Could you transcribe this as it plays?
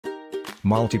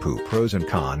Maltipoo Pros and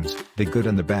Cons, the good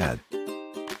and the bad.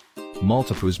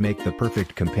 Maltipoos make the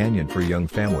perfect companion for young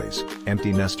families,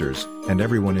 empty nesters, and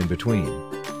everyone in between.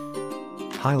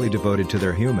 Highly devoted to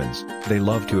their humans, they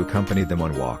love to accompany them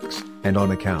on walks, and on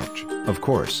the couch, of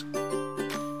course.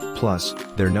 Plus,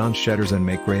 they're non-shedders and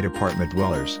make great apartment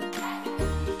dwellers.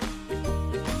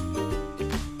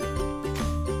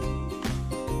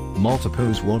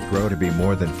 Maltipoos won't grow to be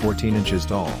more than 14 inches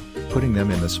tall, putting them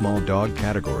in the small dog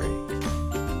category.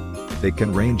 They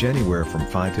can range anywhere from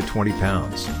 5 to 20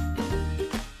 pounds.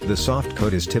 The soft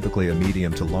coat is typically a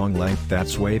medium to long length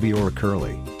that's wavy or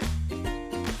curly.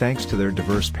 Thanks to their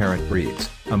diverse parent breeds,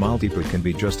 a Maltipoo can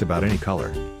be just about any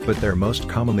color, but they're most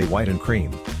commonly white and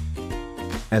cream.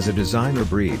 As a designer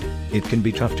breed, it can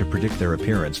be tough to predict their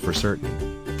appearance for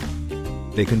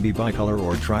certain. They can be bicolor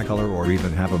or tricolor or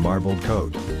even have a marbled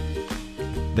coat.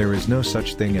 There is no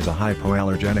such thing as a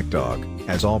hypoallergenic dog,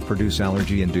 as all produce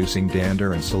allergy-inducing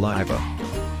dander and saliva.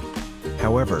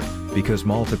 However, because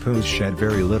Maltipoos shed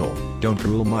very little, don't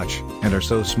drool much, and are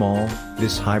so small,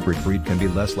 this hybrid breed can be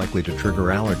less likely to trigger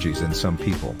allergies in some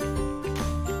people.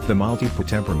 The Maltipoo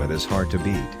temperament is hard to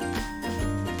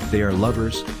beat. They are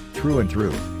lovers, through and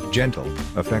through, gentle,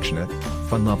 affectionate,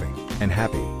 fun-loving, and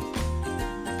happy.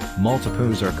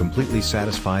 Maltipoos are completely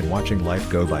satisfied watching life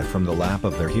go by from the lap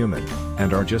of their human,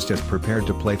 and are just as prepared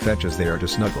to play fetch as they are to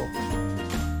snuggle.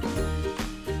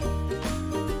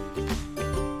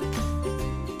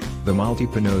 The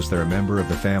Maltipoo knows they're a member of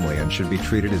the family and should be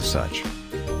treated as such.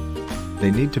 They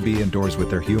need to be indoors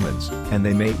with their humans, and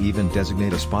they may even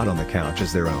designate a spot on the couch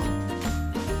as their own.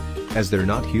 As they're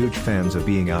not huge fans of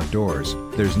being outdoors,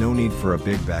 there's no need for a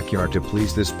big backyard to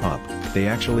please this pup. They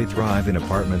actually thrive in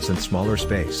apartments and smaller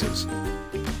spaces.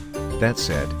 That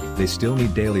said, they still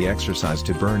need daily exercise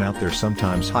to burn out their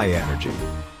sometimes high energy.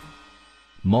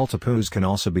 Maltipoos can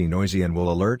also be noisy and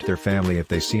will alert their family if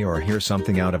they see or hear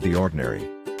something out of the ordinary.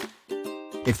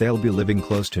 If they'll be living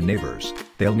close to neighbors,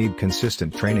 they'll need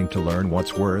consistent training to learn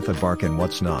what's worth a bark and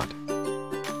what's not.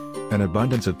 An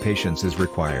abundance of patience is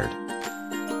required.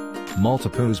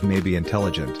 Maltipoos may be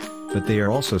intelligent, but they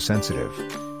are also sensitive.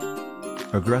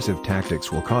 Aggressive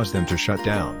tactics will cause them to shut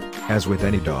down, as with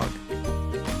any dog.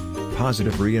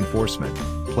 Positive reinforcement,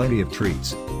 plenty of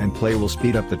treats, and play will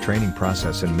speed up the training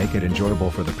process and make it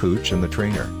enjoyable for the pooch and the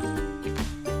trainer.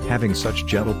 Having such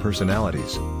gentle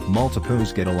personalities,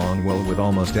 Maltipoos get along well with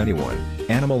almost anyone,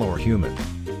 animal or human.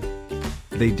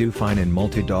 They do fine in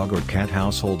multi-dog or cat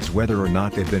households whether or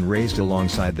not they've been raised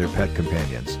alongside their pet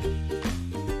companions.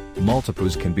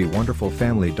 Maltipoos can be wonderful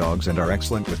family dogs and are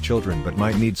excellent with children but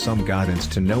might need some guidance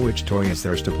to know which toy is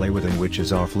theirs to play with and which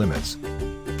is off limits.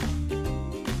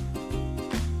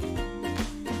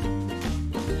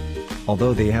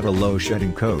 Although they have a low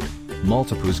shedding coat,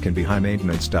 Maltipoos can be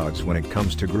high-maintenance dogs when it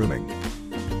comes to grooming.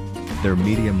 Their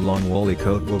medium-long woolly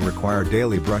coat will require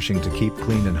daily brushing to keep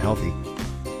clean and healthy.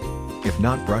 If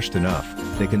not brushed enough,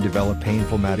 they can develop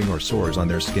painful matting or sores on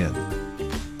their skin.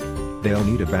 They'll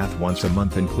need a bath once a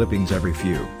month and clippings every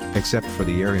few, except for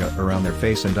the area around their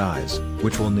face and eyes,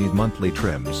 which will need monthly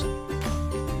trims.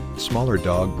 Smaller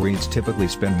dog breeds typically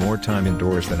spend more time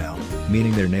indoors than out,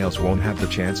 meaning their nails won't have the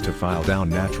chance to file down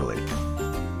naturally.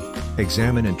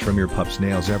 Examine and trim your pup's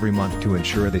nails every month to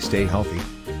ensure they stay healthy.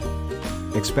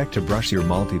 Expect to brush your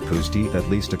Maltipoo's teeth at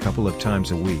least a couple of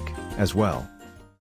times a week, as well.